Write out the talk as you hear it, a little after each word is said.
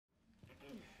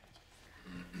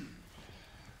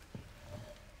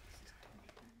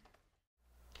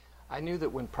I knew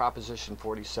that when Proposition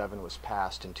 47 was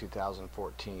passed in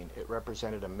 2014, it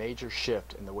represented a major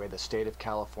shift in the way the state of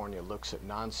California looks at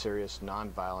non-serious,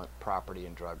 non-violent property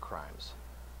and drug crimes.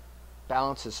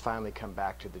 Balance has finally come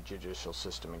back to the judicial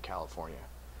system in California.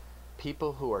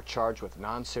 People who are charged with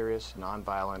non-serious,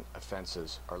 non-violent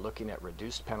offenses are looking at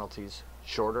reduced penalties,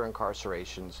 shorter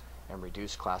incarcerations, and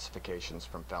reduced classifications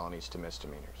from felonies to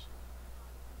misdemeanors.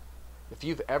 If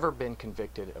you've ever been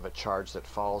convicted of a charge that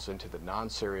falls into the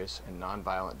non-serious and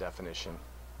non-violent definition,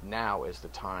 now is the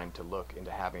time to look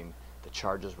into having the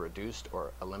charges reduced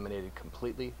or eliminated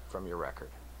completely from your record.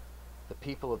 The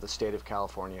people of the state of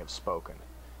California have spoken.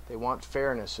 They want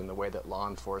fairness in the way that law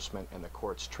enforcement and the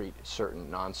courts treat certain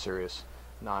non-serious,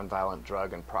 non-violent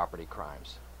drug and property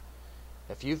crimes.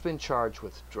 If you've been charged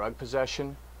with drug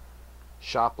possession,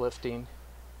 shoplifting,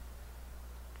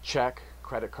 check,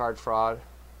 credit card fraud,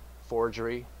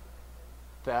 forgery,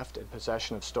 theft, and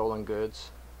possession of stolen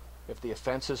goods, if the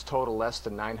offenses total less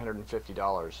than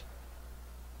 $950,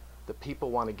 the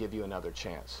people want to give you another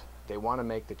chance. They want to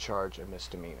make the charge a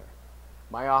misdemeanor.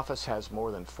 My office has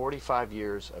more than 45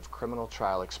 years of criminal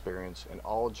trial experience in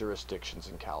all jurisdictions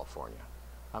in California.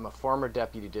 I'm a former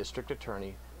deputy district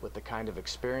attorney with the kind of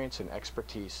experience and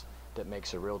expertise that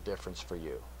makes a real difference for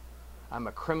you. I'm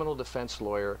a criminal defense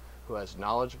lawyer who has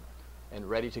knowledge and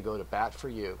ready to go to bat for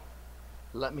you.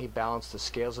 Let me balance the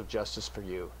scales of justice for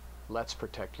you. Let's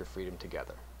protect your freedom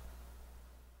together.